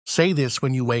Say this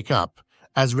when you wake up,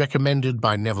 as recommended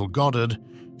by Neville Goddard,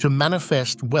 to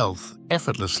manifest wealth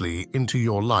effortlessly into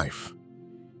your life.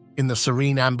 In the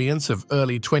serene ambience of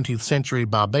early 20th century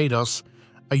Barbados,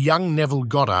 a young Neville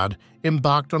Goddard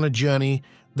embarked on a journey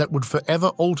that would forever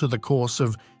alter the course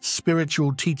of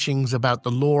spiritual teachings about the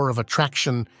law of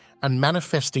attraction and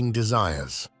manifesting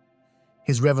desires.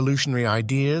 His revolutionary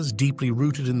ideas, deeply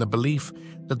rooted in the belief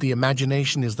that the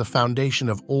imagination is the foundation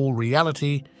of all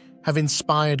reality, have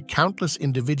inspired countless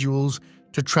individuals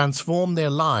to transform their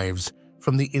lives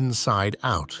from the inside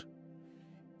out.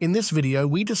 In this video,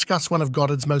 we discuss one of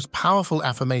Goddard's most powerful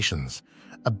affirmations,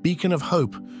 a beacon of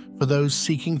hope for those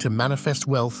seeking to manifest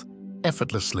wealth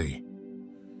effortlessly.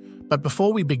 But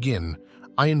before we begin,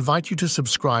 I invite you to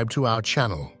subscribe to our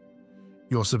channel.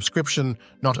 Your subscription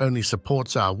not only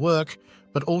supports our work,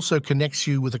 but also connects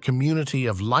you with a community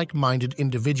of like-minded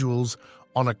individuals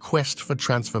on a quest for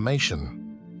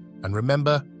transformation. And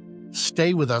remember,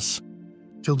 stay with us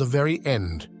till the very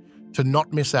end to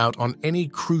not miss out on any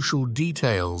crucial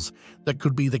details that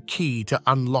could be the key to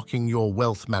unlocking your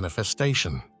wealth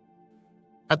manifestation.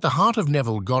 At the heart of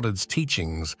Neville Goddard's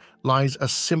teachings lies a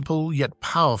simple yet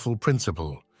powerful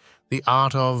principle, the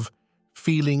art of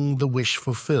feeling the wish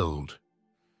fulfilled.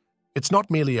 It's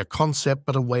not merely a concept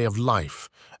but a way of life,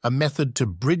 a method to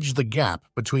bridge the gap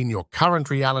between your current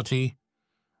reality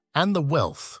and the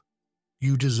wealth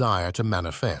you desire to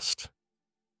manifest.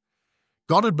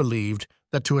 Goddard believed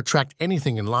that to attract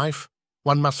anything in life,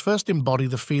 one must first embody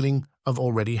the feeling of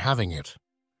already having it.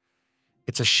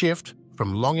 It's a shift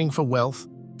from longing for wealth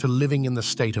to living in the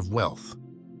state of wealth.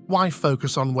 Why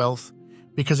focus on wealth?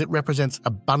 Because it represents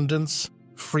abundance,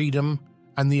 freedom,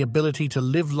 and the ability to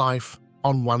live life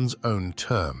on one's own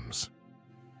terms.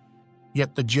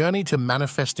 Yet the journey to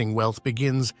manifesting wealth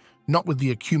begins not with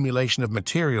the accumulation of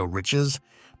material riches,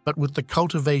 but with the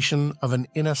cultivation of an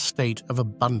inner state of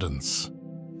abundance.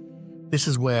 This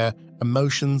is where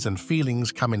emotions and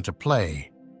feelings come into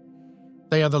play.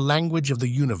 They are the language of the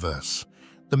universe,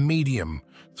 the medium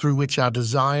through which our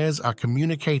desires are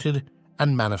communicated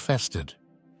and manifested.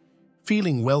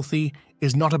 Feeling wealthy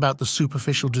is not about the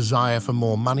superficial desire for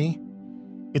more money.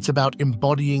 It's about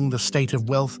embodying the state of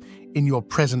wealth in your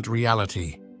present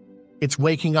reality. It's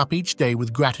waking up each day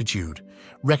with gratitude,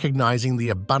 recognizing the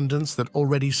abundance that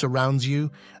already surrounds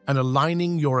you, and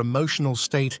aligning your emotional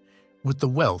state with the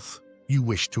wealth you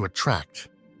wish to attract.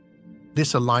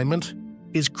 This alignment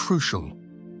is crucial.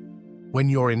 When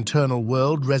your internal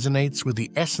world resonates with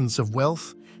the essence of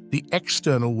wealth, the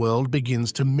external world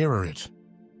begins to mirror it.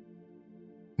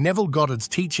 Neville Goddard's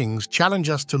teachings challenge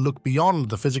us to look beyond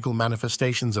the physical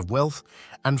manifestations of wealth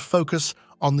and focus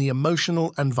on the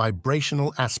emotional and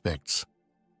vibrational aspects.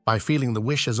 By feeling the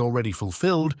wish as already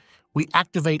fulfilled, we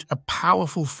activate a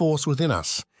powerful force within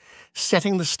us,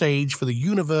 setting the stage for the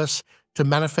universe to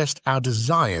manifest our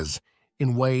desires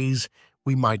in ways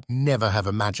we might never have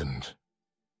imagined.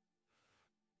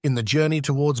 In the journey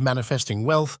towards manifesting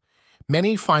wealth,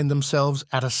 many find themselves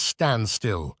at a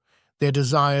standstill, their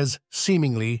desires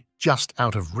seemingly just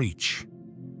out of reach.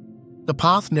 The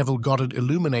path Neville Goddard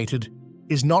illuminated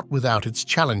is not without its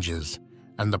challenges,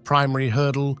 and the primary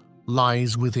hurdle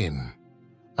lies within,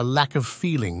 a lack of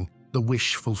feeling the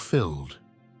wish fulfilled.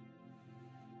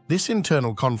 This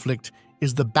internal conflict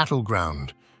is the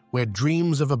battleground where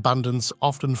dreams of abundance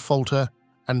often falter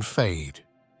and fade.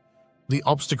 The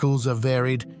obstacles are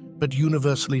varied but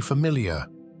universally familiar.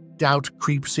 Doubt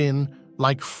creeps in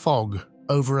like fog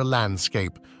over a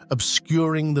landscape,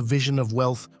 obscuring the vision of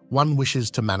wealth one wishes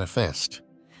to manifest.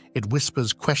 It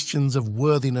whispers questions of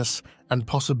worthiness and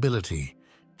possibility,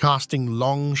 casting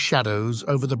long shadows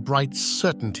over the bright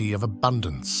certainty of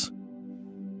abundance.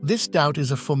 This doubt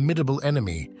is a formidable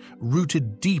enemy,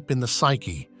 rooted deep in the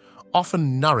psyche,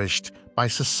 often nourished by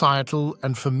societal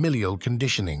and familial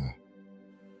conditioning.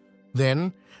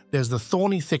 Then, there's the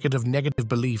thorny thicket of negative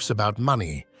beliefs about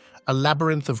money, a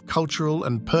labyrinth of cultural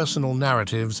and personal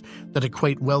narratives that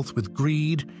equate wealth with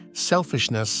greed,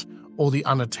 selfishness, or the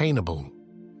unattainable.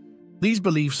 These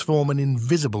beliefs form an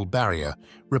invisible barrier,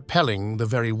 repelling the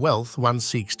very wealth one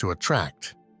seeks to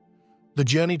attract. The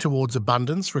journey towards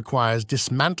abundance requires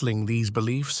dismantling these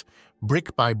beliefs,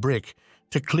 brick by brick,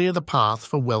 to clear the path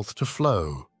for wealth to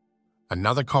flow.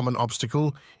 Another common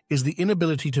obstacle is the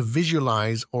inability to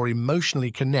visualize or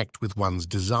emotionally connect with one's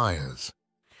desires.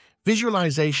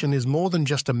 Visualization is more than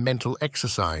just a mental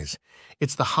exercise.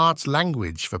 It's the heart's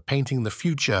language for painting the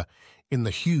future in the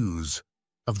hues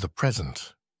of the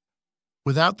present.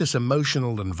 Without this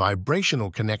emotional and vibrational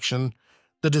connection,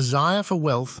 the desire for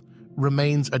wealth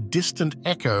remains a distant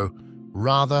echo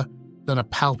rather than a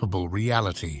palpable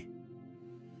reality.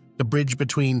 The bridge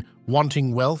between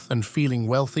wanting wealth and feeling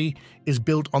wealthy is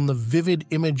built on the vivid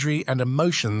imagery and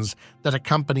emotions that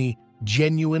accompany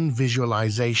genuine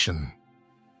visualization.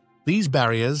 These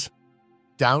barriers,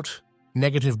 doubt,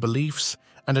 negative beliefs,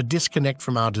 and a disconnect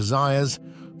from our desires,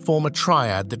 form a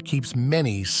triad that keeps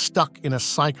many stuck in a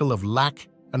cycle of lack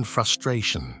and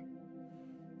frustration.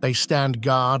 They stand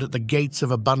guard at the gates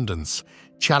of abundance,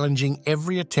 challenging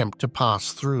every attempt to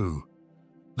pass through.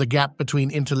 The gap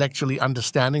between intellectually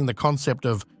understanding the concept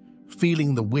of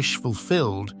feeling the wish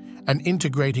fulfilled and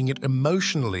integrating it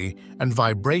emotionally and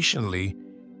vibrationally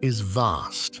is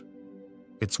vast.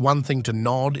 It's one thing to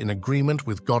nod in agreement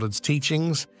with Goddard's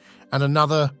teachings, and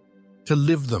another to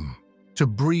live them, to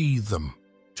breathe them,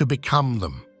 to become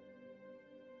them.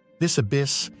 This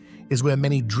abyss is where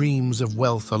many dreams of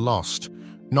wealth are lost,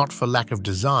 not for lack of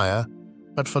desire,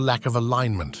 but for lack of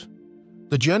alignment.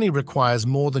 The journey requires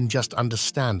more than just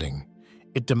understanding.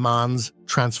 It demands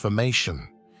transformation.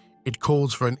 It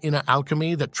calls for an inner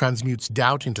alchemy that transmutes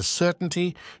doubt into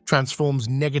certainty, transforms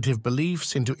negative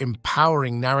beliefs into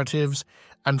empowering narratives,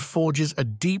 and forges a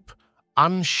deep,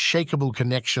 unshakable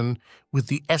connection with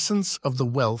the essence of the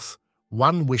wealth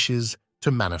one wishes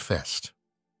to manifest.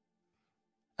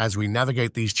 As we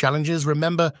navigate these challenges,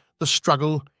 remember the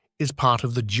struggle is part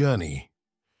of the journey.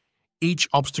 Each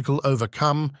obstacle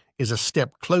overcome is a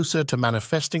step closer to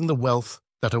manifesting the wealth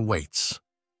that awaits.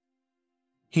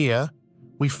 Here,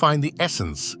 we find the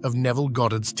essence of Neville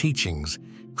Goddard's teachings,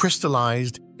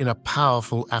 crystallized in a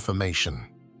powerful affirmation.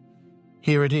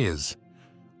 Here it is: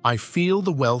 I feel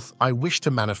the wealth I wish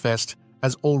to manifest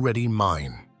as already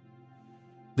mine.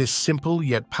 This simple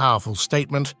yet powerful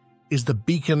statement is the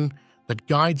beacon that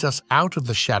guides us out of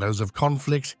the shadows of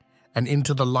conflict and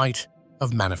into the light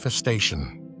of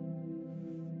manifestation.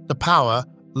 The power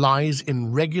lies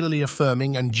in regularly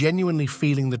affirming and genuinely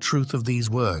feeling the truth of these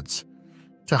words.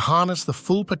 To harness the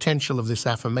full potential of this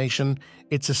affirmation,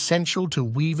 it's essential to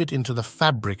weave it into the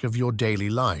fabric of your daily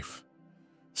life.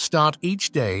 Start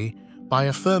each day by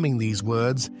affirming these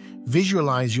words.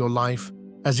 Visualize your life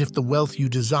as if the wealth you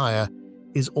desire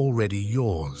is already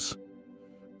yours.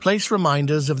 Place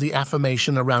reminders of the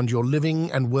affirmation around your living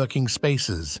and working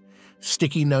spaces,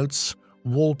 sticky notes,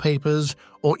 wallpapers,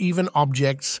 or even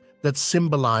objects that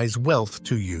symbolize wealth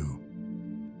to you.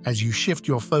 As you shift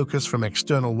your focus from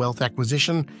external wealth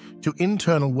acquisition to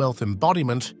internal wealth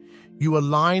embodiment, you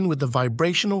align with the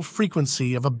vibrational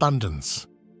frequency of abundance.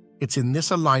 It's in this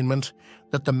alignment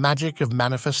that the magic of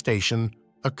manifestation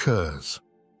occurs.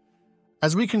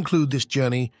 As we conclude this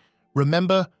journey,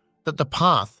 remember that the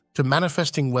path to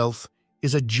manifesting wealth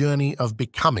is a journey of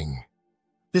becoming.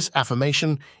 This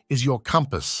affirmation is your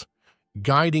compass,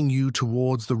 guiding you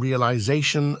towards the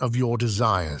realization of your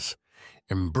desires.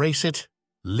 Embrace it,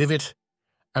 live it,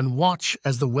 and watch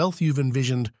as the wealth you've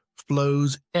envisioned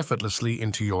flows effortlessly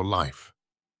into your life.